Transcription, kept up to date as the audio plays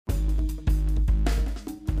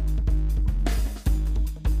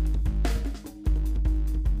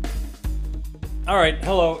All right,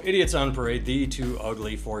 hello, Idiots on Parade, the Too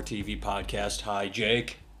Ugly for TV podcast. Hi,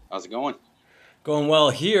 Jake. How's it going? Going well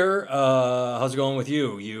here. How's it going with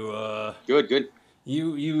you? Good.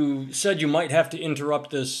 You said you might have to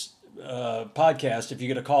interrupt this podcast if you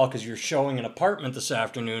get a call because you're showing an apartment this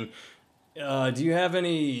afternoon. Do you have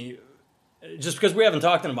any? Just because we haven't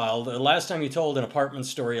talked in a while, the last time you told an apartment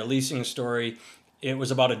story, a leasing story, it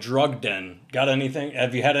was about a drug den. Got anything?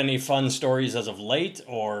 Have you had any fun stories as of late,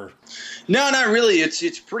 or? No, not really.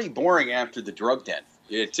 It's pretty boring after the drug den.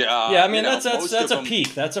 Yeah, I mean that's a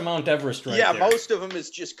peak. That's a Mount Everest right there. Yeah, most of them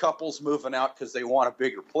is just couples moving out because they want a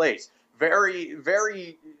bigger place. Very,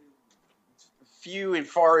 very few and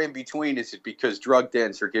far in between is it because drug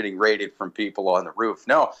dens are getting raided from people on the roof.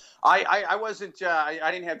 No, I wasn't.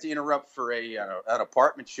 I didn't have to interrupt for an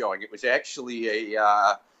apartment showing. It was actually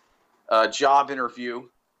a job interview.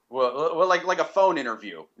 Well, like a phone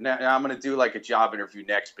interview. Now I'm going to do like a job interview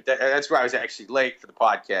next, but that's why I was actually late for the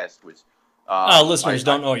podcast. Listeners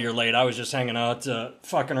don't know you're late. I was just hanging out,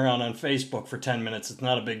 fucking around on Facebook for 10 minutes. It's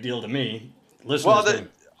not a big deal to me. Listeners,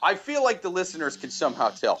 I feel like the listeners can somehow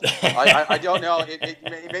tell. I don't know.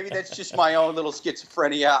 Maybe that's just my own little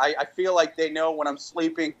schizophrenia. I feel like they know when I'm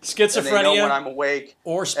sleeping. Schizophrenia. And they know when I'm awake.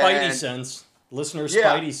 Or Spidey sense. Listeners'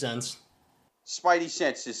 Spidey sense. Spidey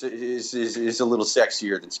sense is a little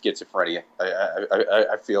sexier than schizophrenia.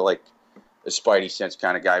 I feel like a Spidey sense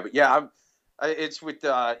kind of guy. But yeah, it's with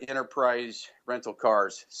Enterprise rental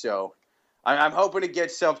cars. So I'm hoping to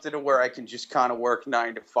get something to where I can just kind of work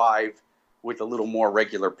 9 to 5 with a little more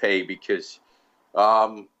regular pay because,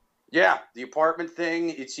 the apartment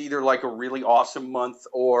thing, it's either like a really awesome month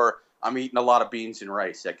or I'm eating a lot of beans and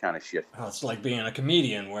rice, that kind of shit. Oh, it's like being a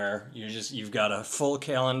comedian where you've got a full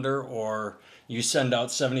calendar or you send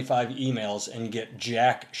out 75 emails and you get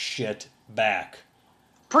jack shit back.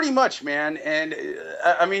 Pretty much, man. And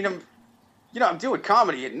I'm doing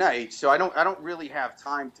comedy at night, so I don't really have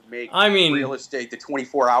time to make real estate the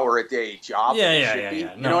 24-hour-a-day job. Yeah. You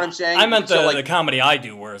know what I'm saying? I meant the comedy I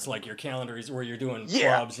do, where it's like your calendar is where you're doing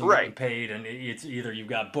clubs and getting paid, and it's either you've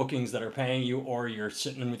got bookings that are paying you, or you're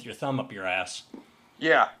sitting with your thumb up your ass.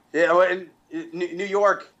 Yeah. Well, in New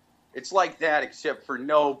York, it's like that, except for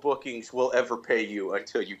no bookings will ever pay you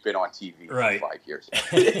until you've been on TV for 5 years.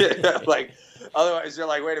 Like, otherwise they're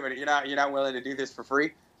like, wait a minute, you're not willing to do this for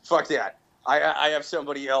free? Fuck that. I have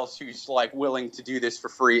somebody else who's like willing to do this for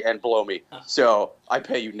free and blow me. So I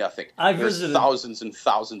pay you nothing. There's thousands and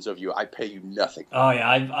thousands of you. I pay you nothing. Oh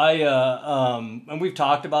yeah, and we've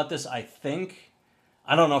talked about this. I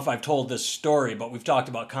don't know if I've told this story, but we've talked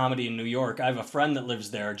about comedy in New York. I have a friend that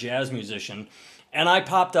lives there, a jazz musician, and I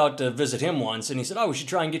popped out to visit him once, and he said, "Oh, we should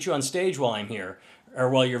try and get you on stage while I'm here, or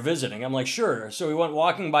while you're visiting." I'm like, "Sure." So we went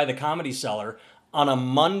walking by the Comedy Cellar on a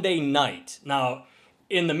Monday night. Now,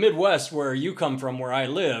 in the Midwest, where you come from, where I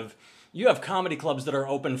live, you have comedy clubs that are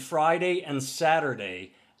open Friday and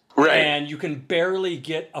Saturday. Right. And you can barely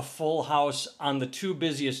get a full house on the 2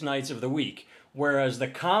 busiest nights of the week. Whereas the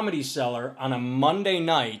Comedy Cellar, on a Monday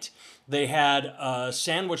night, they had a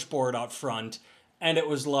sandwich board out front, and it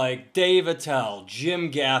was like Dave Attell,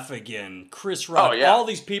 Jim Gaffigan, Chris Rock. Oh, yeah. All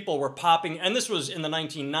these people were popping, and this was in the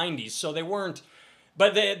 1990s, so they weren't.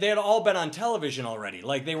 But they had all been on television already.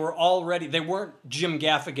 Like, they weren't Jim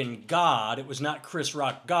Gaffigan God. It was not Chris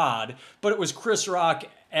Rock God. But it was Chris Rock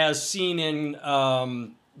as seen in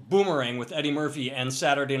Boomerang with Eddie Murphy and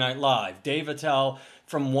Saturday Night Live. Dave Attell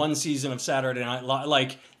from one season of Saturday Night Live.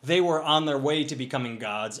 Like, they were on their way to becoming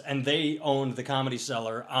gods, and they owned the Comedy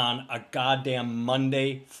Cellar on a goddamn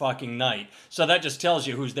Monday fucking night. So that just tells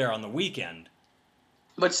you who's there on the weekend.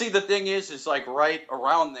 But see, the thing is like right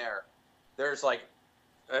around there's like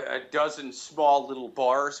a dozen small little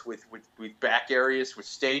bars with back areas with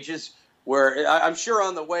stages where I'm sure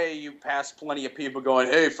on the way you pass plenty of people going,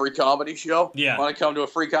 "Hey, free comedy show? Yeah. Want to come to a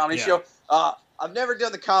free comedy show?" I've never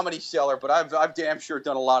done the Comedy Cellar, but I've damn sure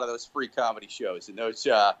done a lot of those free comedy shows, and those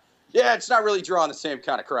it's not really drawing the same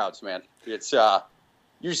kind of crowds, man. It's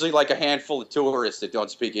usually like a handful of tourists that don't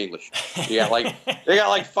speak English. They got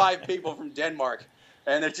like 5 people from Denmark,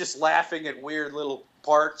 and they're just laughing at weird little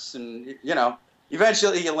parts, and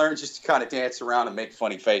eventually you learn just to kind of dance around and make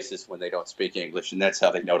funny faces when they don't speak English, and that's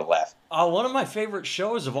how they know to laugh. One of my favorite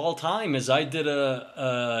shows of all time is I did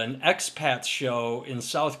an expat show in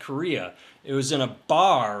South Korea. It was in a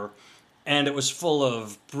bar, and it was full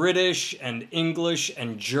of British and English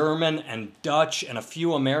and German and Dutch and a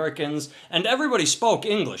few Americans, and everybody spoke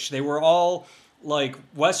English. They were all like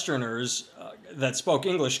Westerners that spoke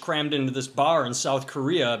English crammed into this bar in South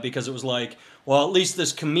Korea because it was like, well, at least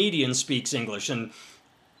this comedian speaks English. And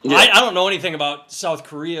I don't know anything about South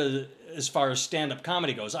Korea as far as stand-up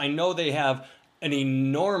comedy goes. I know they have an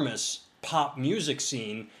enormous pop music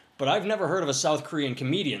scene, but I've never heard of a South Korean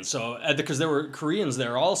comedian. So, because there were Koreans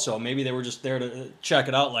there also, maybe they were just there to check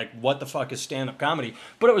it out, like, what the fuck is stand-up comedy?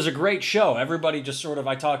 But it was a great show. Everybody just sort of,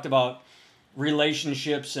 I talked about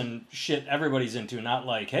relationships and shit everybody's into, not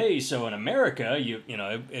like, hey, so in America, you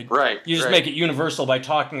just make it universal by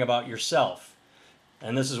talking about yourself.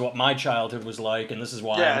 And this is what my childhood was like, and this is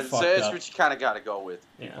why I'm fucked up. Yeah, that's what you kind of got to go with.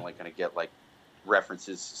 People like going to get, like,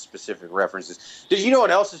 references, specific references. Did you know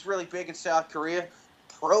what else is really big in South Korea?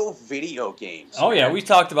 Pro video games. Oh, yeah, we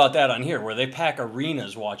talked about that on here, where they pack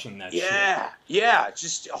arenas watching that shit. Yeah,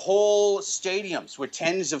 just whole stadiums with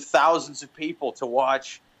tens of thousands of people to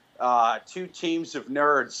watch two teams of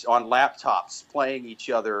nerds on laptops playing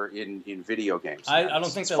each other in video games. I don't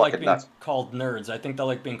think they like being called nerds. I think they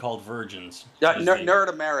like being called virgins. Nerd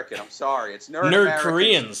American, I'm sorry. It's Nerd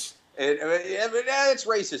Koreans. It's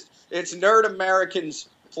racist. It's nerd Americans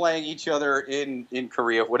playing each other in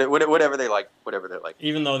Korea, whatever they like.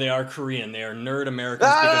 Even though they are Korean, they are nerd Americans.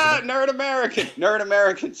 Nerd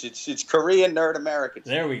Americans. It's Korean nerd Americans.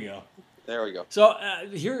 There we go. So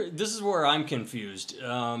this is where I'm confused.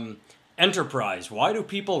 Enterprise. Why do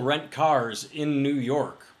people rent cars in New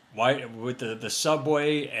York? Why, with the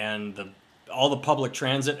subway and all the public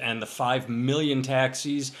transit and the 5 million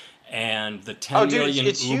taxis and the 10 million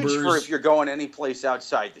it's Ubers. Huge for if you're going any place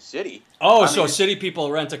outside the city. City people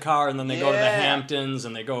rent a car and then they go to the Hamptons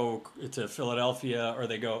and they go to Philadelphia or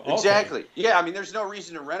they go... Exactly. Yeah, I mean, there's no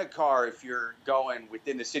reason to rent a car if you're going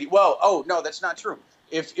within the city. Well, no, that's not true.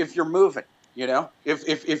 If you're moving,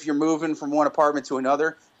 if you're moving from one apartment to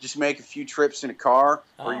another, just make a few trips in a car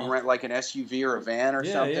or you rent like an SUV or a van or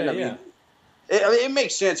something. I mean, it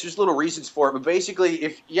makes sense. There's little reasons for it. But basically,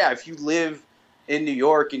 if you live in New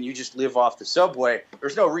York and you just live off the subway,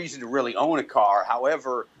 there's no reason to really own a car.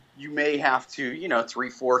 However, you may have to,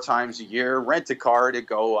 3-4 times a year, rent a car to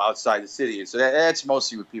go outside the city. And so that's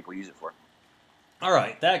mostly what people use it for. All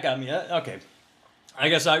right. That got me. Okay. I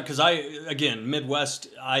guess again, Midwest,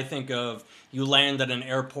 I think of you land at an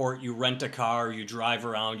airport, you rent a car, you drive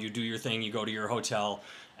around, you do your thing, you go to your hotel.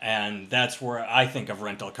 And that's where I think of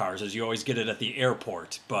rental cars, is you always get it at the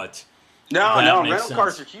airport. But... No, rental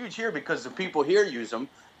cars are huge here because the people here use them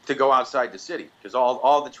to go outside the city because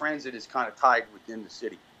all the transit is kind of tied within the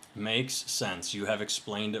city. Makes sense. You have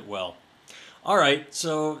explained it well. All right,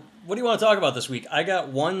 so what do you want to talk about this week? I got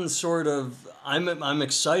one sort of... I'm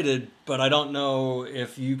excited, but I don't know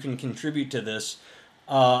if you can contribute to this.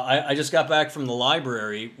 I just got back from the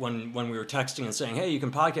library when we were texting and saying, hey, you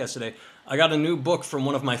can podcast today. I got a new book from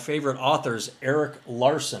one of my favorite authors, Erik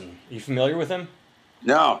Larson. Are you familiar with him?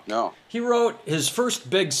 No. He wrote his first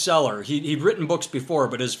big seller. He'd written books before,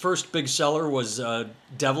 but his first big seller was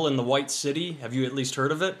Devil in the White City. Have you at least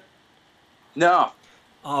heard of it? No.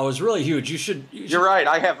 Oh, it was really huge. You should. You're right.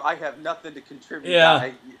 I have nothing to contribute.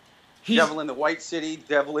 Yeah. Devil in the White City,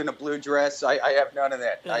 Devil in a Blue Dress. I have none of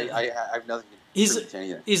that. I have nothing to contribute to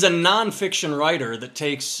anything. He's a nonfiction writer that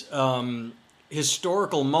takes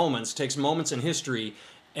historical moments, takes moments in history,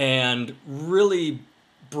 and really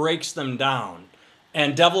breaks them down.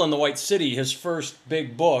 And Devil in the White City, his first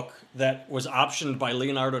big book that was optioned by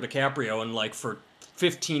Leonardo DiCaprio and like for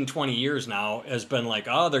 15, 20 years now has been like,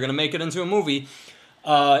 they're going to make it into a movie.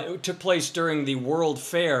 It took place during the World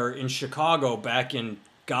Fair in Chicago back in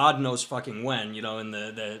God knows fucking when, in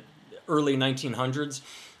the early 1900s.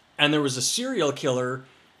 And there was a serial killer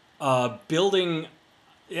building...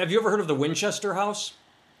 Have you ever heard of the Winchester House?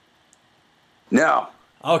 No.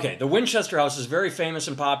 Okay, the Winchester House is very famous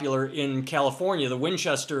and popular in California. The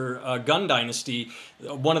Winchester gun dynasty.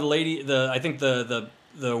 One of I think the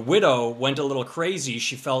widow went a little crazy.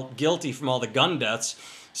 She felt guilty from all the gun deaths,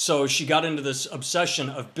 so she got into this obsession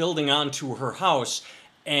of building onto her house.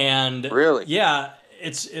 And really, yeah,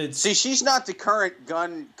 it's. See, she's not the current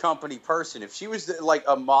gun company person. If she was like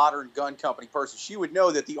a modern gun company person, she would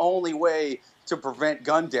know that the only way to prevent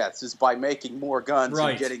gun deaths is by making more guns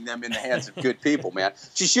and getting them in the hands of good people, man.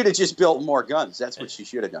 She should have just built more guns. That's what she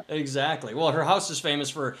should have done. Exactly. Well, her house is famous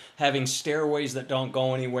for having stairways that don't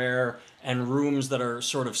go anywhere and rooms that are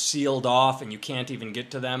sort of sealed off and you can't even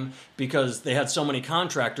get to them because they had so many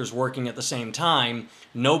contractors working at the same time.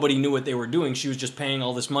 Nobody knew what they were doing. She was just paying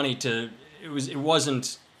all this money to... It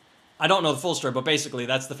wasn't... I don't know the full story, but basically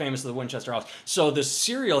that's the famous of the Winchester House. So the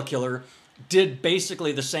serial killer did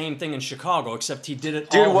basically the same thing in Chicago, except he did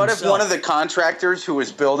it all himself. Dude, what if one of the contractors who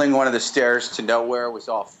was building one of the stairs to nowhere was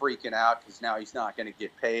all freaking out because now he's not going to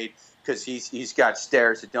get paid because he's got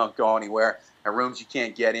stairs that don't go anywhere and rooms you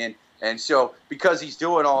can't get in. And so because he's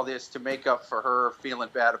doing all this to make up for her feeling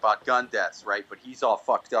bad about gun deaths, right, but he's all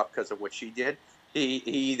fucked up because of what she did,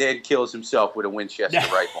 he then kills himself with a Winchester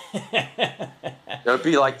rifle. That would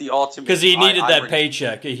be like the ultimate. Because he needed that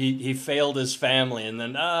paycheck. He failed his family, and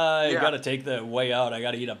then I got to take the way out. I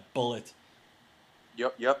got to eat a bullet.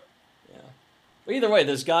 Yep. Yeah. But either way,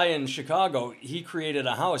 this guy in Chicago, he created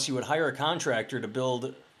a house. He would hire a contractor to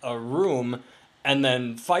build a room, and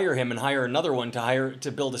then fire him and hire another one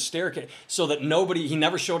to build a staircase, so that he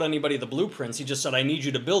never showed anybody the blueprints. He just said, I need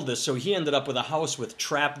you to build this. So he ended up with a house with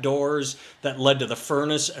trap doors that led to the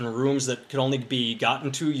furnace and rooms that could only be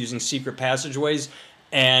gotten to using secret passageways.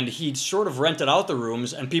 And he'd sort of rented out the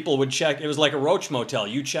rooms, and people would check. It was like a roach motel.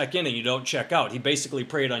 You check in and you don't check out. He basically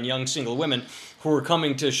preyed on young single women who were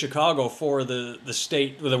coming to Chicago for the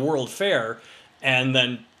World Fair, and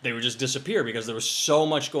then they would just disappear because there was so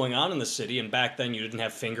much going on in the city. And back then you didn't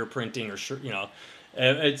have fingerprinting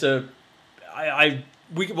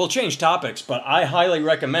we'll change topics, but I highly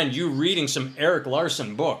recommend you reading some Erik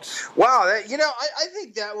Larson books. Wow, I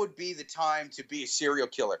think that would be the time to be a serial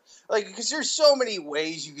killer. Like, because there's so many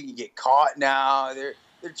ways you can get caught now. They're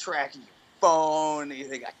tracking your phone.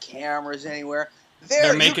 They got cameras anywhere.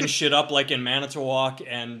 They're making shit up like in Manitowoc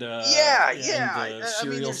and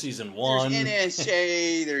Serial Season 1. There's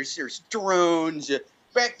NSA. there's drones.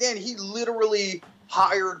 Back then, he literally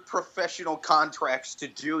hired professional contracts to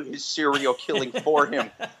do his serial killing for him,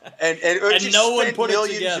 and just no one spent put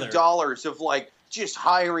millions it together. of dollars of like just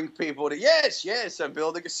hiring people to yes, I'm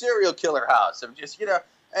building a serial killer house. I'm just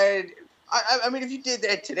and I mean, if you did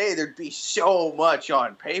that today, there'd be so much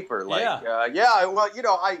on paper. Like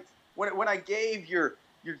when I gave your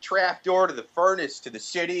trap door to the furnace to the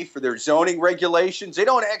city for their zoning regulations, they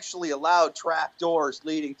don't actually allow trap doors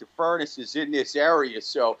leading to furnaces in this area,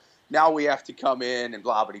 so now we have to come in and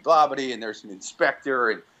blah, blah, blah, blah, and there's an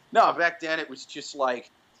inspector. And no, back then it was just like,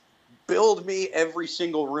 build me every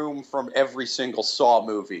single room from every single Saw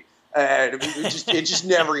movie. And it just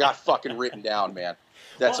never got fucking written down, man.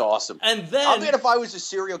 That's awesome. And then, I bet if I was a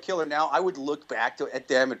serial killer now, I would look back at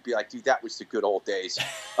them and be like, dude, that was the good old days.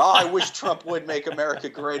 Oh, I wish Trump would make America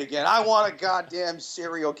great again. I want a goddamn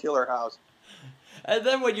serial killer house. And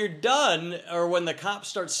then when you're done, or when the cops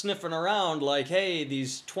start sniffing around, like, hey,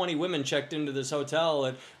 these 20 women checked into this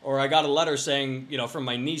hotel, or I got a letter saying, from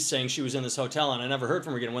my niece saying she was in this hotel and I never heard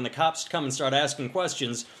from her again. When the cops come and start asking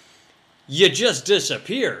questions, you just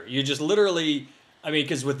disappear. You just literally,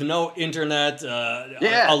 because with no internet,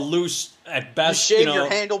 a loose, at best, you shave your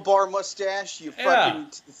handlebar mustache, you fucking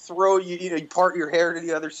throw, you part your hair to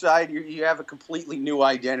the other side, you have a completely new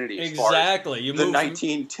identity as far as the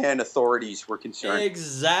 1910 authorities were concerned.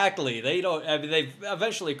 Exactly. They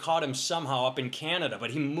eventually caught him somehow up in Canada,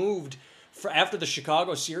 but he moved, after the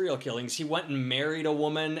Chicago serial killings, he went and married a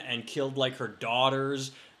woman and killed like her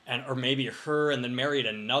daughters, or maybe her, and then married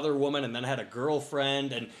another woman, and then had a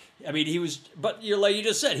girlfriend, and he was, but like you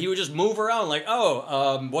just said, he would just move around like,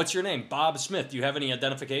 what's your name? Bob Smith. Do you have any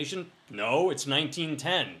identification? No, it's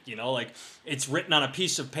 1910. Like it's written on a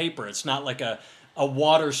piece of paper. It's not like a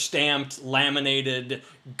water-stamped, laminated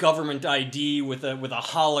government ID with a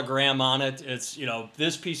hologram on it. It's,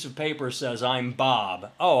 this piece of paper says I'm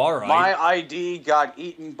Bob. Oh, all right. My ID got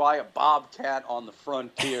eaten by a bobcat on the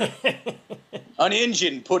frontier. An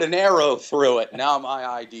Indian put an arrow through it. Now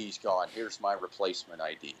my ID's gone. Here's my replacement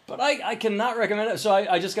ID. But I cannot recommend it. So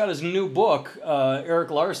I just got his new book, Erik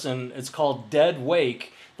Larson. It's called Dead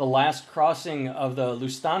Wake: The Last Crossing of the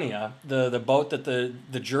Lusitania, the boat that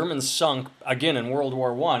the Germans sunk again in World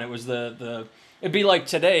War I. It was it'd be like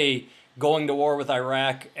today going to war with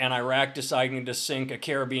Iraq and Iraq deciding to sink a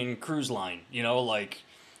Caribbean cruise line. Like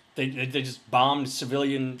they just bombed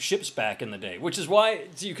civilian ships back in the day, which is why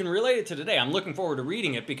you can relate it to today. I'm looking forward to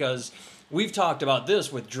reading it because we've talked about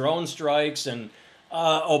this with drone strikes and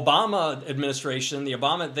Obama administration.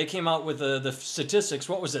 They came out with the statistics.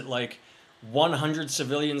 What was it, like 100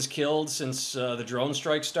 civilians killed since the drone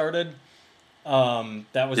strike started?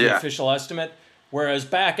 That was the official estimate. Whereas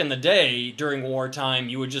back in the day, during wartime,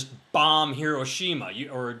 you would just bomb Hiroshima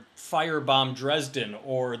or firebomb Dresden,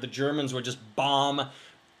 or the Germans would just bomb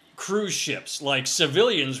cruise ships. Like,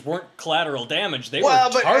 civilians weren't collateral damage. They were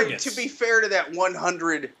targets. But to be fair to that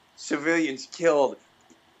 100 civilians killed,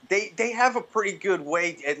 they have a pretty good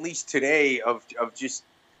way, at least today, of just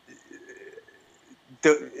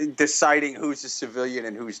deciding who's a civilian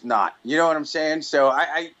and who's not. You know what I'm saying? So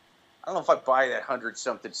I don't know if I buy that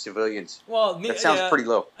 100-something civilians. Well, that sounds pretty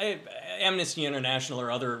low. Amnesty International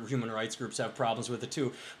or other human rights groups have problems with it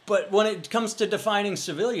too. But when it comes to defining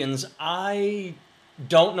civilians, I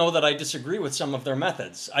don't know that I disagree with some of their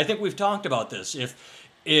methods. I think we've talked about this.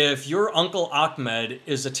 If your Uncle Ahmed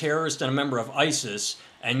is a terrorist and a member of ISIS,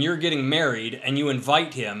 and you're getting married, and you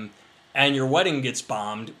invite him, and your wedding gets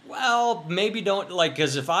bombed, well, maybe don't, like,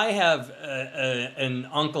 because if I have an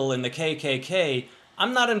uncle in the KKK,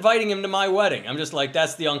 I'm not inviting him to my wedding. I'm just like,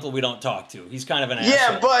 that's the uncle we don't talk to. He's kind of an asshole.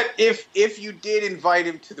 Yeah, but if you did invite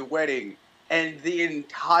him to the wedding and the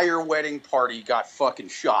entire wedding party got fucking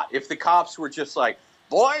shot, if the cops were just like,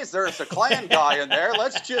 boys, there's a Klan guy in there,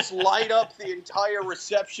 let's just light up the entire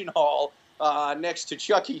reception hall next to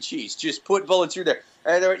Chuck E. Cheese. Just put bullets through there.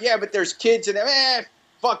 And yeah, but there's kids in there.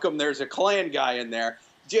 Fuck them, there's a Klan guy in there.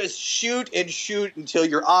 Just shoot and shoot until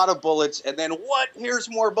you're out of bullets, and then what? Here's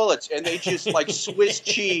more bullets. And they just like Swiss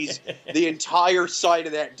cheese the entire side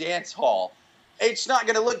of that dance hall. It's not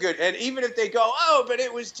going to look good. And even if they go, oh, but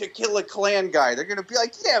it was to kill a Klan guy, they're going to be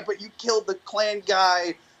like, yeah, but you killed the Klan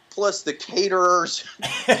guy plus the caterers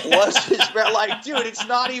plus his, like, dude, it's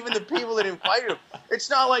not even the people that invited him. It's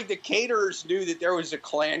not like the caterers knew that there was a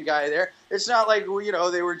Klan guy there. It's not like, you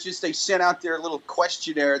know, they sent out their little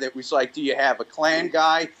questionnaire that was like, do you have a Klan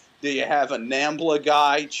guy? Do you have a NAMBLA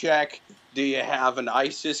guy? Check. Do you have an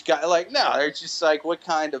ISIS guy? Like, no, they're just like, what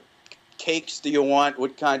kind of cakes do you want?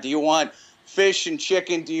 What kind do you want? Fish and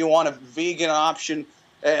chicken? Do you want a vegan option?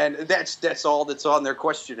 And that's all that's on their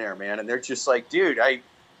questionnaire, man. And they're just like, dude, I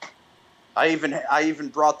even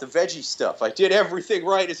brought the veggie stuff. I did everything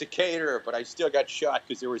right as a caterer, but I still got shot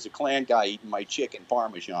because there was a Klan guy eating my chicken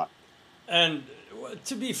parmesan. And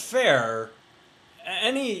to be fair,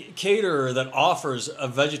 any caterer that offers a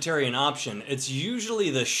vegetarian option, it's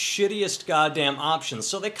usually the shittiest goddamn option.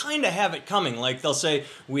 So they kind of have it coming. Like they'll say,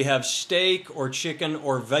 we have steak or chicken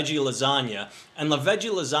or veggie lasagna. And the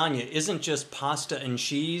veggie lasagna isn't just pasta and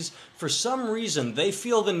cheese. For some reason, they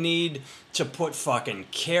feel the need to put fucking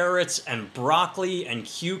carrots and broccoli and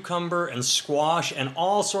cucumber and squash and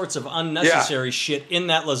all sorts of unnecessary shit in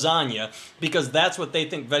that lasagna because that's what they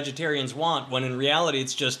think vegetarians want, when in reality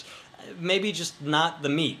it's just maybe just not the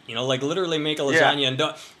meat, you know, like literally make a lasagna and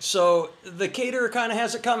don't. So the caterer kind of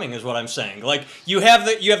has it coming, is what I'm saying. Like you have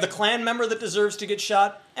the Klan member that deserves to get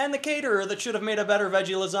shot, and the caterer that should have made a better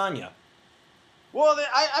veggie lasagna. Well,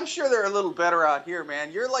 I'm sure they're a little better out here,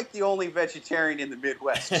 man. You're like the only vegetarian in the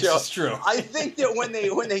Midwest. So That's true. I think that when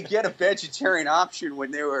they get a vegetarian option,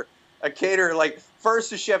 when they were a caterer, like first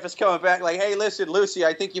the chef is coming back like, hey, listen, Lucy,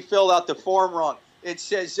 I think you filled out the form wrong. It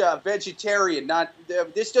says vegetarian, not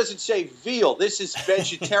this doesn't say veal. This is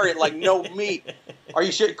vegetarian, like no meat. Or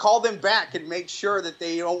you should call them back and make sure that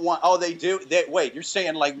they don't want. Oh, they do. Wait, you're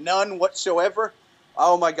saying like none whatsoever?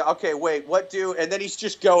 Oh my God. Okay, wait. What do? And then he's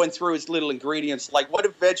just going through his little ingredients. Like, what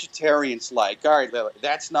do vegetarians like? All right,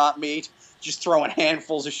 that's not meat. Just throwing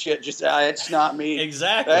handfuls of shit. Just it's not meat.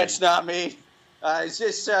 Exactly. That's not meat. Is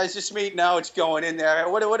this meat? No, it's going in there.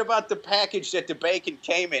 What about the package that the bacon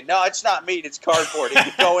came in? No, it's not meat. It's cardboard. It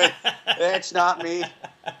can go in. That's not meat.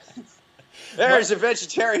 There's a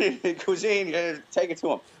vegetarian cuisine. Take it to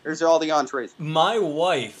them. There's all the entrees. My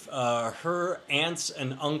wife, her aunts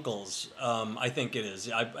and uncles, I think it is.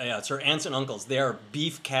 Yeah, it's her aunts and uncles. They are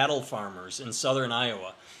beef cattle farmers in southern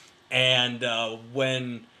Iowa. And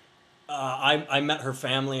when I met her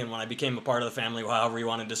family and when I became a part of the family, however you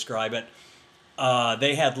want to describe it,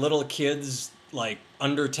 they had little kids like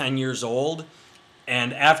under 10 years old.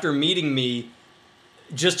 And after meeting me,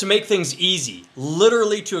 just to make things easy,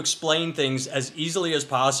 literally to explain things as easily as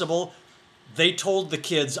possible, they told the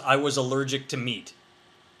kids I was allergic to meat.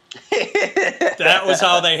 That was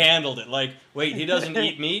how they handled it. Like, wait, he doesn't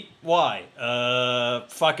eat meat? Why?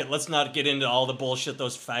 Fuck it. Let's not get into all the bullshit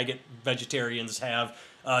those faggot vegetarians have.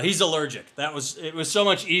 He's allergic. It was so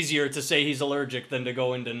much easier to say he's allergic than to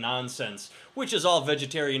go into nonsense, which is all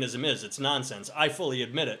vegetarianism is. It's nonsense. I fully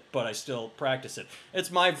admit it, but I still practice it.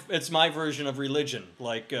 It's my version of religion.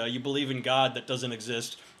 Like, you believe in God that doesn't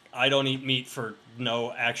exist. I don't eat meat for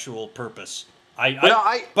no actual purpose. But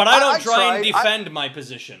I don't try and defend my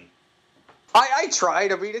position. I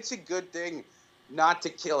tried. I mean, it's a good thing not to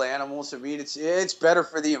kill animals. I mean, it's better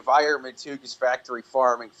for the environment too, because factory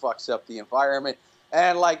farming fucks up the environment.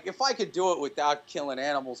 And like, if I could do it without killing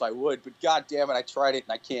animals, I would. But God damn it, I tried it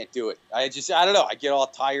and I can't do it. I don't know. I get all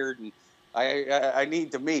tired and I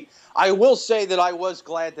need the meat. I will say that I was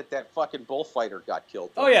glad that fucking bullfighter got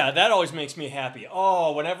killed, though. Oh yeah, that always makes me happy.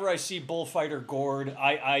 Oh, whenever I see bullfighter gored,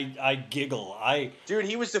 I giggle. Dude,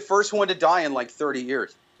 he was the first one to die in like 30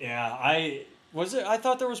 years. Yeah, I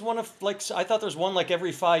thought there was one like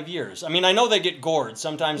every 5 years. I mean, I know they get gored.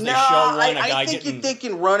 Sometimes they show one a guy getting. You're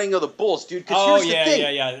thinking running of the bulls, dude. Because here's the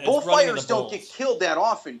thing. Yeah. Bullfighters don't get killed that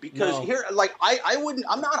often because here, like,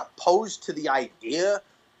 I'm not opposed to the idea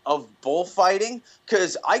of bullfighting,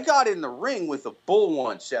 because I got in the ring with a bull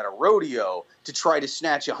once at a rodeo to try to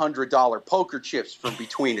snatch $100 poker chips from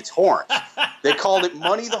between its horns. They called it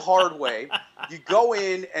money the hard way. You go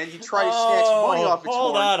in and you try to snatch money off its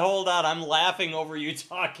horns. Hold on. I'm laughing over you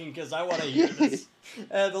talking because I want to hear this.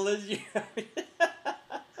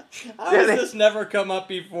 How has this never come up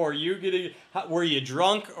before? Were you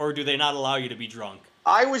drunk, or do they not allow you to be drunk?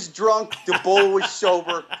 I was drunk, the bull was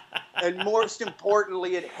sober, and most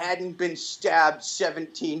importantly, it hadn't been stabbed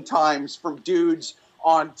 17 times from dudes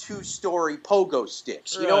on 2-story pogo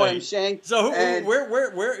sticks. You know what I'm saying? So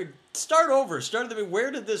where start over. Start at the beginning. Where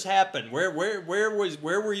did this happen? Where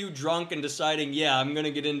were you drunk and deciding, yeah, I'm gonna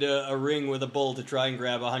get into a ring with a bull to try and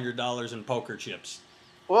grab $100 in poker chips?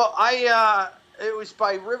 Well, it was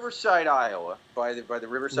by Riverside, Iowa, by the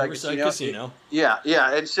Riverside Casino. Yeah,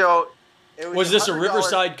 and so. Was this a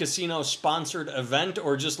Riverside Casino sponsored event,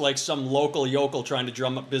 or just like some local yokel trying to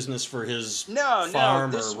drum up business for his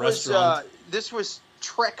farm or restaurant? This was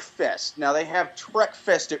Trek Fest. Now they have Trek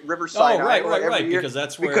Fest at Riverside. Right. Because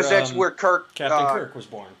that's where Captain Kirk was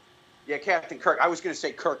born. Yeah, Captain Kirk. I was going to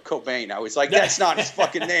say Kurt Cobain. I was like, that's not his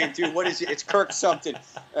fucking name, dude. What is it? It's Kirk something.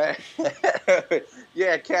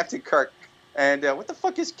 Yeah, Captain Kirk. And what the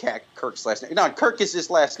fuck is Kirk's last name? No, Kirk is his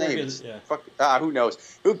last name. Who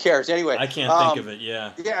knows? Who cares? Anyway. I can't think of it,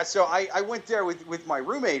 yeah. Yeah, so I went there with my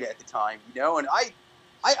roommate at the time, and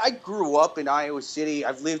I grew up in Iowa City.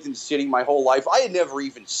 I've lived in the city my whole life. I had never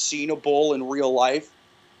even seen a bull in real life.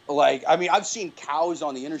 I've seen cows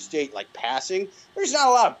on the interstate, passing. There's not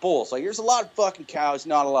a lot of bulls. There's a lot of fucking cows,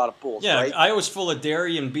 not a lot of bulls, right? Iowa's full of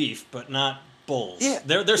dairy and beef, but not bulls. Yeah,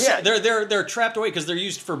 they're trapped away because they're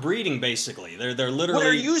used for breeding. Basically, they're literally. Well,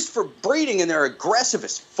 they're used for breeding, and they're aggressive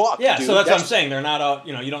as fuck. Yeah, dude. So that's what I'm saying. They're not out.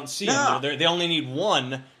 You don't see them. They only need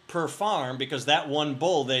one per farm, because that one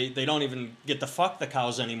bull they don't even get to fuck the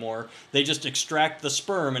cows anymore. They just extract the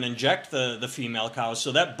sperm and inject the female cows.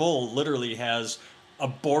 So that bull literally has a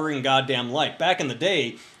boring goddamn life. Back in the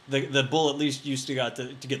day, the bull at least used to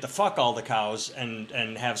get to fuck all the cows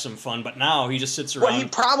and have some fun, but now he just sits around. Well, he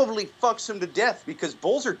probably fucks them to death, because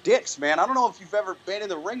bulls are dicks, man. I don't know if you've ever been in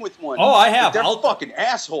the ring with one. Oh, I have. They're fucking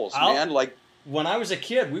assholes, man. When I was a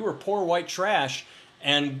kid, we were poor white trash,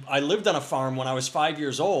 and I lived on a farm when I was 5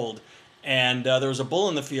 years old, and there was a bull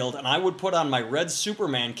in the field, and I would put on my red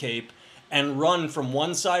Superman cape and run from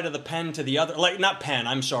one side of the pen to the other. Not pen,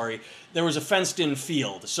 I'm sorry. There was a fenced-in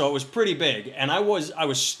field, so it was pretty big. And I was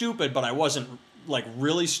stupid, but I wasn't,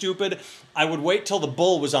 really stupid. I would wait till the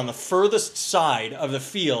bull was on the furthest side of the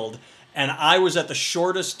field, and I was at the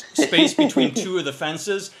shortest space between two of the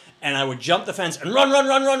fences, and I would jump the fence and run,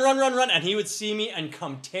 and he would see me and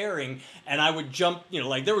come tearing, and I would jump,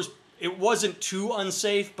 it wasn't too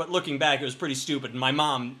unsafe, but looking back, it was pretty stupid. And my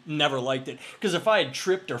mom never liked it, because if I had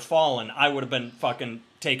tripped or fallen, I would have been fucking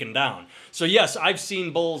taken down. So yes, I've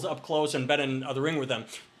seen bulls up close and been in the ring with them,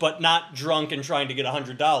 but not drunk and trying to get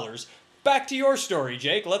 $100. Back to your story,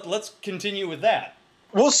 Jake. Let's continue with that.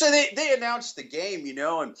 Well, so they announced the game,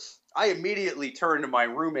 and I immediately turned to my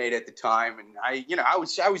roommate at the time, and I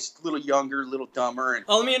was a little younger, a little dumber. And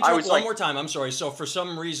let me interrupt one more time. I'm sorry. So for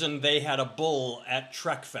some reason, they had a bull at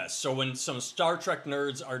Trek Fest. So when some Star Trek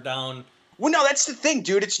nerds are down. Well, no, that's the thing,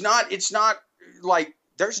 dude. It's not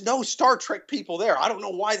there's no Star Trek people there. I don't know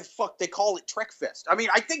why the fuck they call it Trek Fest. I mean,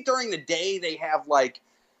 I think during the day they have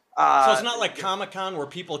so it's not like Comic-Con where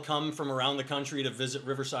people come from around the country to visit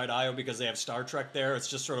Riverside, Iowa because they have Star Trek there. It's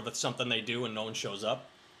just sort of something they do and no one shows up.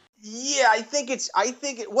 Yeah,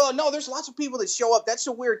 well, no, there's lots of people that show up. That's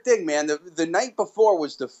a weird thing, man. The night before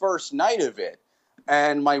was the first night of it,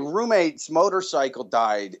 and my roommate's motorcycle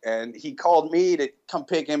died, and he called me to come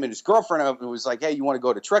pick him and his girlfriend up, and was like, hey, you want to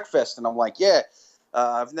go to Trek Fest? And I'm like, yeah,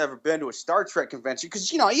 I've never been to a Star Trek convention,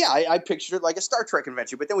 because, I pictured it like a Star Trek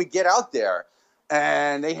convention, but then we get out there,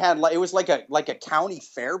 and they had, it was like a county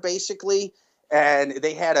fair, basically, and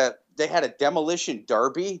they had a demolition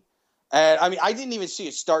derby. And I mean, I didn't even see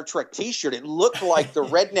a Star Trek T-shirt. It looked like the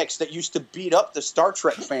rednecks that used to beat up the Star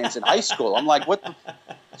Trek fans in high school. I'm like, what?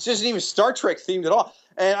 This isn't even Star Trek themed at all.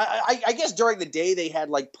 And I guess during the day they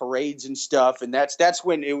had parades and stuff, and that's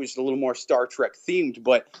when it was a little more Star Trek themed.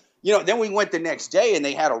 But then we went the next day and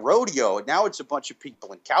they had a rodeo. And now it's a bunch of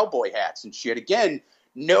people in cowboy hats and shit. Again,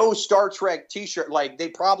 no Star Trek T-shirt. They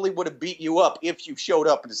probably would have beat you up if you showed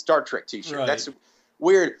up in a Star Trek T-shirt. Right. That's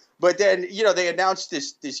weird. But then, they announced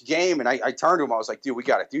this game, and I turned to him. I was like, dude, we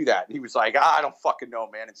got to do that. And he was like, I don't fucking know,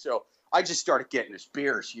 man. And so I just started getting his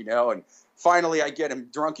beers, and finally I get him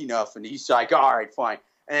drunk enough, and he's like, all right, fine.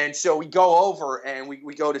 And so we go over, and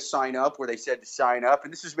we go to sign up where they said to sign up.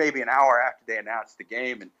 And this is maybe an hour after they announced the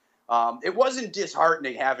game. And It wasn't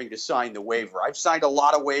disheartening having to sign the waiver. I've signed a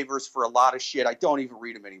lot of waivers for a lot of shit. I don't even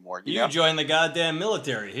read them anymore. You know? joined the goddamn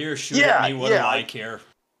military. Here, shoot at me. What do I care?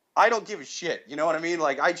 I don't give a shit. You know what I mean?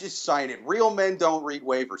 Like, I just sign it. Real men don't read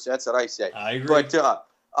waivers. That's what I say. I agree.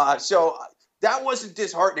 But so that wasn't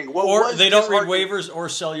disheartening. Or they don't read waivers or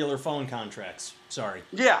cellular phone contracts. Sorry.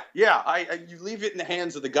 Yeah. You leave it in the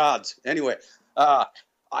hands of the gods. Anyway,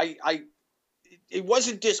 it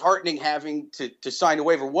wasn't disheartening having to sign a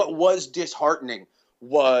waiver. What was disheartening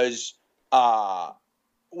was the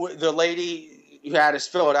lady who had us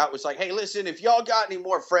fill it out was like, hey, listen, if y'all got any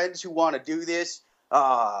more friends who want to do this,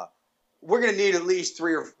 we're going to need at least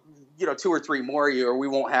 2 or 3 more of you, or we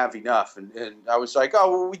won't have enough. And I was like,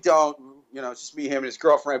 oh, well, we don't. It's just me, him, and his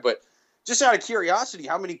girlfriend. But just out of curiosity,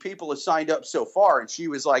 how many people have signed up so far? And she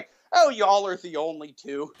was like, oh, y'all are the only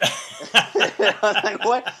 2. I was like,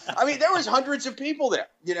 what? I mean, there was hundreds of people there,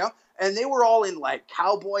 and they were all in like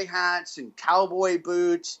cowboy hats and cowboy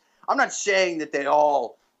boots. I'm not saying that they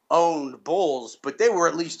all owned bulls, but they were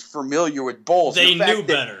at least familiar with bulls. They knew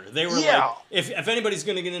better. They were like, if anybody's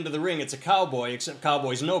going to get into the ring, it's a cowboy, except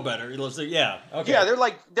cowboys know better. Okay. Yeah,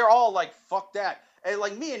 they're all like, fuck that. And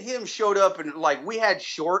like me and him showed up and like we had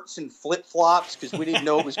shorts and flip flops because we didn't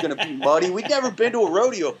know it was going to be muddy. We'd never been to a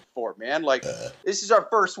rodeo before, man. Like this is our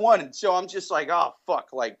first one, and so I'm just like, oh fuck!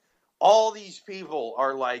 Like all these people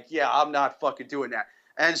are like, yeah, I'm not fucking doing that.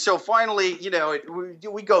 And so finally,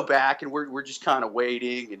 we go back and we're just kind of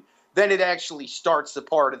waiting, and then it actually starts the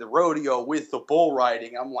part of the rodeo with the bull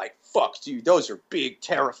riding. I'm like, fuck, dude, those are big,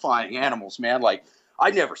 terrifying animals, man. Like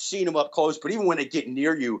I've never seen them up close, but even when they get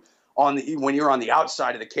near you. When you're on the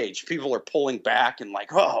outside of the cage, people are pulling back and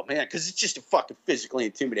like, oh man, because it's just a fucking physically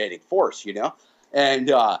intimidating force, And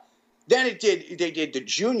then they did the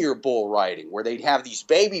junior bull riding where they'd have these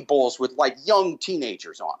baby bulls with like young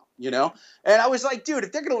teenagers on them, And I was like, dude,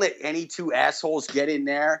 if they're gonna let any 2 assholes get in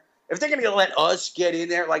there, if they're gonna let us get in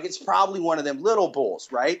there, like it's probably one of them little bulls,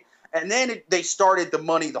 right? And then they started the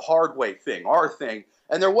money the hard way thing, our thing,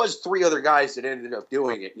 and there was 3 other guys that ended up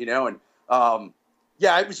doing it, and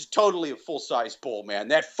yeah, it was totally a full-size bull, man.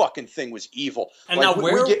 That fucking thing was evil. And like, now,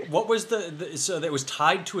 what was so that was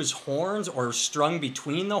tied to his horns or strung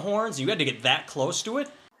between the horns? You had to get that close to it?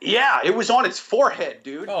 Yeah, it was on its forehead,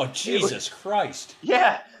 dude. Oh, Jesus Christ.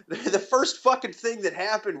 Yeah, the first fucking thing that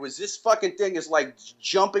happened was this fucking thing is like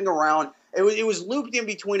jumping around. It was looped in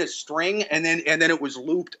between a string, and then it was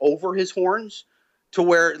looped over his horns. To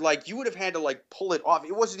where, like, you would have had to, like, pull it off.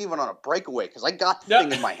 It wasn't even on a breakaway because I got the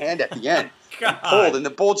thing in my hand at the end. Pulled, and the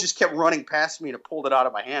bull just kept running past me and it pulled it out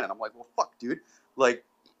of my hand. And I'm like, well, fuck, dude. Like,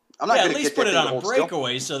 I'm not going to get that thing to hold still. At least put it on a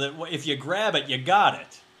breakaway so that if you grab it, you got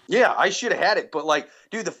it. Yeah, I should have had it. But, like,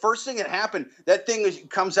 dude, the first thing that happened, that thing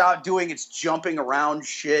comes out doing its jumping around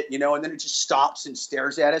shit, and then it just stops and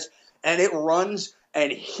stares at us. And it runs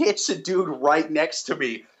and hits a dude right next to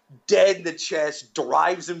me. Dead in the chest,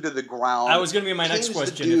 drives him to the ground. That was going to be my next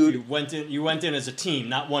question. If you went in as a team,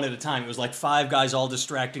 not one at a time. It was like 5 guys all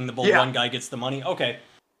distracting the bull. Yeah. One guy gets the money. Okay.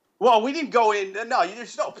 Well, we didn't go in. No,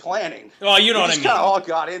 there's no planning. Oh, you know what I mean. We just kind of all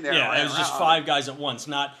got in there. Yeah, it was just 5 guys at once.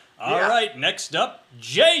 Not all right. Next up,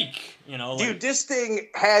 Jake. Dude, this thing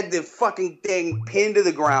had the fucking thing pinned to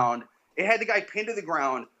the ground. It had the guy pinned to the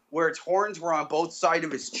ground. Where its horns were on both sides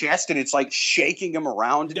of his chest and it's like shaking him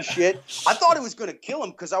around and shit. I thought it was going to kill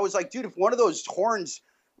him because I was like, dude, if one of those horns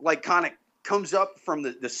like kind of comes up from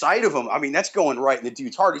the side of him, I mean, that's going right in the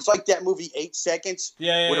dude's heart. It's like that movie 8 Seconds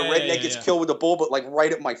where the redneck gets killed with a bull, but like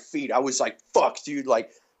right at my feet. I was like, fuck, dude,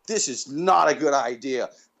 like this is not a good idea.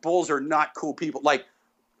 Bulls are not cool people. Like,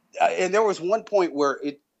 and there was one point where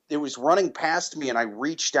it was running past me and I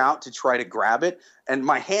reached out to try to grab it and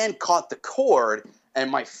my hand caught the cord and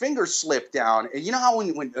my finger slipped down. And you know how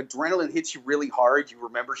when adrenaline hits you really hard, you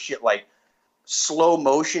remember shit like slow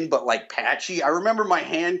motion but like patchy? I remember my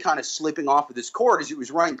hand kind of slipping off of this cord as it was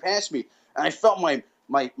running past me. And I felt my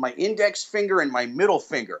index finger and my middle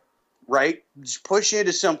finger, right, just push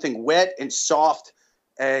into something wet and soft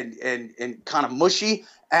and kind of mushy.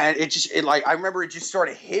 And I remember it just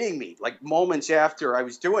started hitting me like moments after I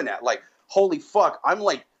was doing that. Like, holy fuck, I'm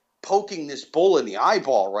like poking this bull in the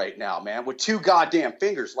eyeball right now, man, with 2 goddamn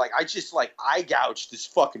fingers. Like, I just like eye gouged this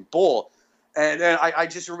fucking bull. And then I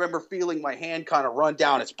just remember feeling my hand kind of run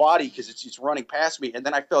down its body because it's just running past me. And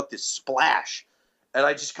then I felt this splash. And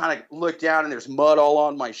I just kind of looked down and there's mud all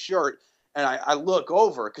on my shirt. And I look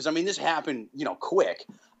over because, I mean, this happened, quick.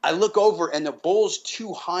 I look over and the bull's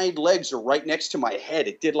 2 hind legs are right next to my head.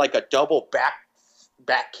 It did like a double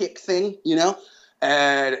back kick thing,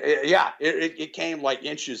 And it came like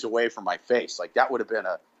inches away from my face. Like that would have been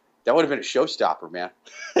a showstopper, man.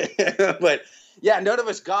 But Yeah, none of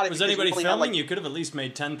us got it. Was because we anybody only had, filming? like, You could have at least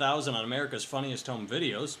made 10,000 on America's Funniest Home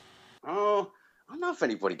Videos. oh, I don't know if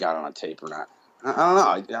anybody got it on tape or not.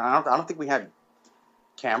 I don't know. I don't think we had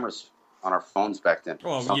cameras on our phones back then.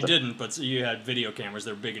 Well, you didn't, but you had video cameras.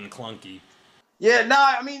 They're big and clunky. Yeah, no,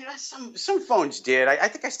 I mean, some phones did. I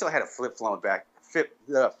think I still had a flip phone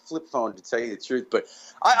flip phone, to tell you the truth. But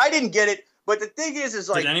I didn't get it. But the thing is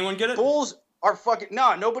like... Did anyone get it? Bulls are fucking...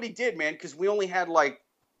 No, nobody did, man, because we only had, like,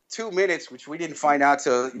 2 minutes, which we didn't find out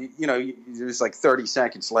till, there was, like, 30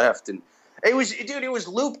 seconds left. And it was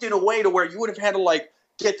looped in a way to where you would have had to, like,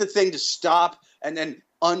 get the thing to stop and then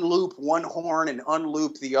unloop one horn and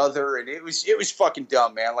unloop the other. And it was fucking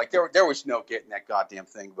dumb, man. Like, there was no getting that goddamn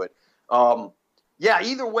thing. But, yeah,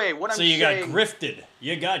 either way, what I'm saying... So you got grifted.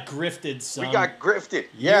 You got grifted, son. We got grifted.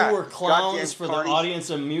 Yeah. You were clowns for the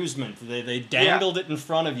audience amusement. They dangled it in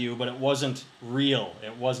front of you, but it wasn't real.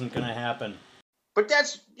 It wasn't going to happen. But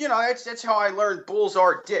that's how I learned bulls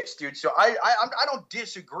are dicks, dude. So I don't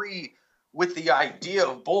disagree with the idea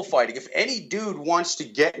of bullfighting. If any dude wants to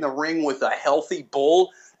get in the ring with a healthy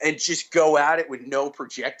bull and just go at it with no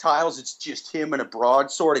projectiles, it's just him and a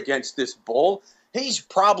broadsword against this bull, he's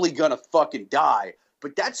probably gonna fucking die.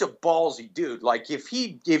 But that's a ballsy dude. Like, if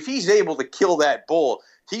he's able to kill that bull,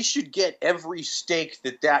 he should get every steak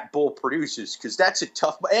that bull produces, because that's a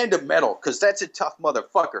tough, and a medal, because that's a tough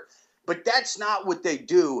motherfucker. But that's not what they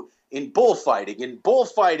do in bullfighting. In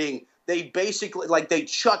bullfighting, they basically, like, they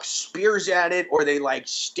chuck spears at it, or they, like,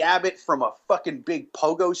 stab it from a fucking big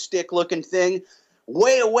pogo stick looking thing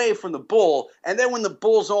way away from the bull. And then when the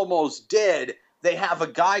bull's almost dead, they have a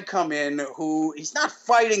guy come in who, he's not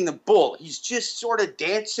fighting the bull. He's just sort of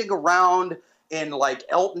dancing around in, like,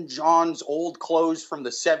 Elton John's old clothes from the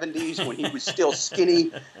 70s when he was still skinny,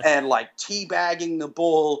 and, like, teabagging the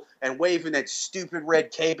bull and waving that stupid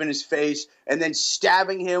red cape in his face, and then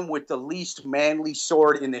stabbing him with the least manly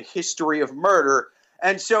sword in the history of murder.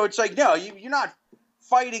 And so it's like, no, you're not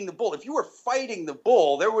fighting the bull. If you were fighting the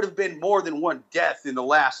bull, there would have been more than one death in the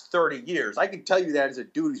last 30 years. I can tell you that as a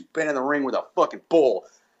dude who's been in the ring with a fucking bull.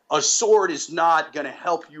 A sword is not going to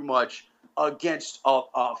help you much against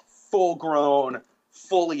a full-grown,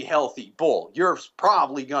 fully healthy bull. You're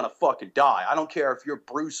probably going to fucking die. I don't care if you're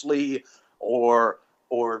Bruce Lee or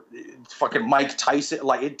fucking Mike Tyson.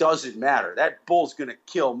 Like, it doesn't matter. That bull's going to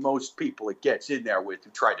kill most people it gets in there with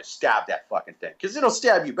who try to stab that fucking thing, because it'll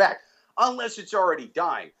stab you back. Unless it's already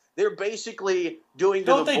dying. They're basically doing to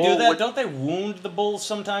the bull... Don't they do that? Don't they wound the bull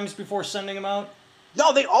sometimes before sending him out?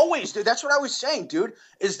 No, they always do. That's what I was saying, dude,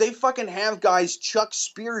 is they fucking have guys chuck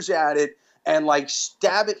spears at it and, like,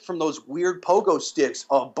 stab it from those weird pogo sticks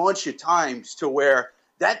a bunch of times to where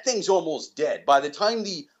that thing's almost dead. By the time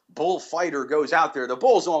the bullfighter goes out there, the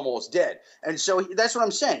bull's almost dead. And so that's what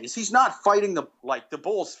I'm saying, is he's not fighting the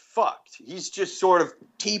bull's fucked. He's just sort of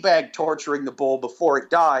teabag torturing the bull before it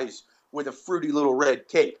dies with a fruity little red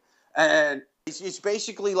cape. And it's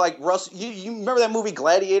basically like Russell. You remember that movie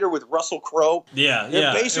Gladiator with Russell Crowe? Yeah.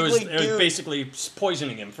 It was basically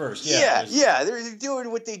poisoning him first. Yeah. They're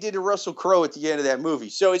doing what they did to Russell Crowe at the end of that movie.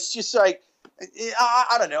 So it's just like,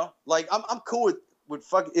 I don't know. Like, I'm cool with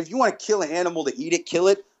fuck. If you want to kill an animal to eat it, kill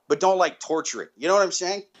it, but don't, like, torture it. You know what I'm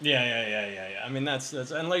saying? Yeah. I mean, that's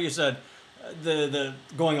and like you said, the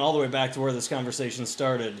going all the way back to where this conversation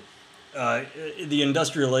started. The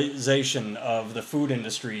industrialization of the food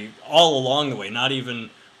industry all along the way, not even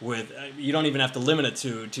with, you don't even have to limit it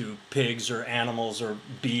to pigs or animals or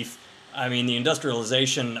beef. I mean, the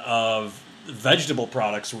industrialization of vegetable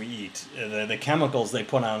products we eat, the chemicals they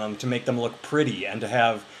put on them to make them look pretty and to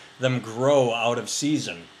have them grow out of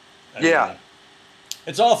season. I mean,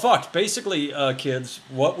 it's all fucked. Basically, kids,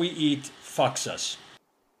 what we eat fucks us.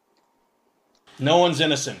 No one's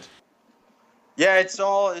innocent. Yeah, it's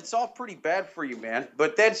all pretty bad for you, man.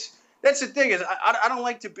 But that's the thing, is I don't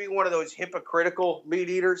like to be one of those hypocritical meat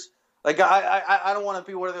eaters. Like, I don't want to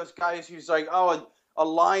be one of those guys who's like, oh, a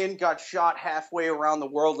lion got shot halfway around the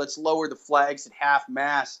world. Let's lower the flags at half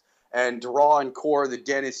mast and draw and quarter the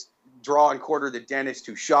dentist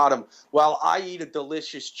who shot him, while I eat a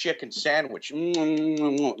delicious chicken sandwich.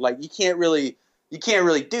 Like, you can't really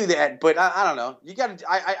do that. But I don't know. You got to.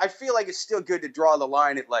 I feel like it's still good to draw the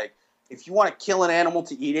line at, like, if you want to kill an animal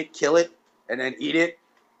to eat it, kill it and then eat it.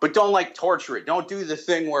 But don't, like, torture it. Don't do the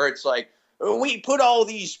thing where it's like, oh, we put all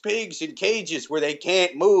these pigs in cages where they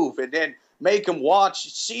can't move and then make them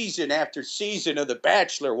watch season after season of The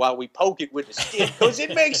Bachelor while we poke it with a stick because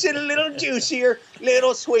it makes it a little juicier,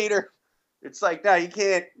 little sweeter. It's like, no, you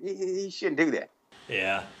can't. You shouldn't do that.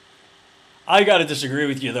 Yeah. I got to disagree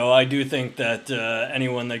with you, though. I do think that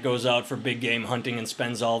anyone that goes out for big game hunting and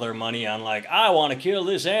spends all their money on, like, I want to kill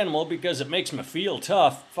this animal because it makes me feel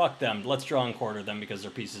tough, fuck them. Let's draw and quarter them because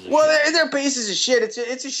they're pieces of shit. Well, they're pieces of shit.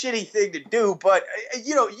 It's a shitty thing to do, but,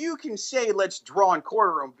 you can say let's draw and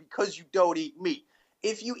quarter them because you don't eat meat.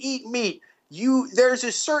 If you eat meat, there's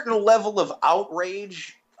a certain level of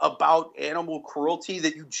outrage about animal cruelty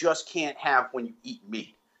that you just can't have when you eat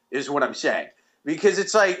meat, is what I'm saying. Because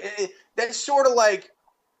it's like, that's sort of like,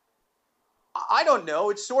 I don't know,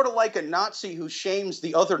 it's sort of like a Nazi who shames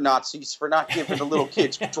the other Nazis for not giving the little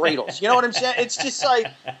kids dreidels. You know what I'm saying? It's just like,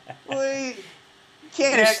 you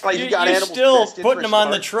can't act like you got animals. You're still putting them on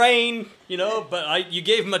the train, but you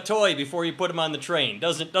gave them a toy before you put them on the train.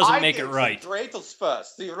 Doesn't make it right. The dreidels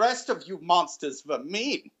first. The rest of you monsters were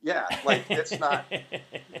mean. Yeah, like, it's not.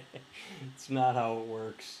 It's not how it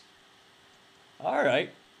works. All right.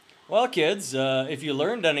 Well, kids, if you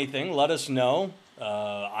learned anything, let us know.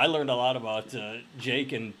 I learned a lot about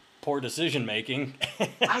Jake and poor decision making.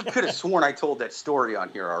 I could have sworn I told that story on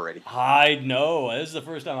here already. I know. This is the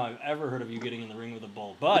first time I've ever heard of you getting in the ring with a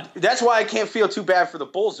bull. But that's why I can't feel too bad for the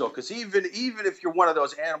bulls, though, because even if you're one of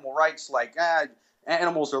those animal rights, like,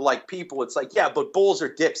 animals are like people, it's like, yeah, but bulls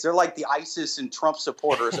are dicks. They're like the ISIS and Trump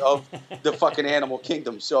supporters of the fucking animal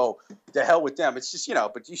kingdom. So the hell with them. It's just,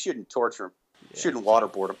 but you shouldn't torture them. Shouldn't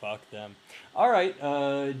waterboard them. Fuck them. All right,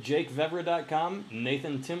 JakeVevra.com,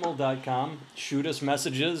 NathanTimmel.com. Shoot us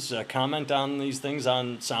messages, comment on these things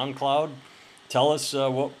on SoundCloud. Tell us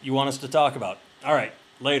what you want us to talk about. All right,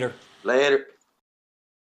 later. Later.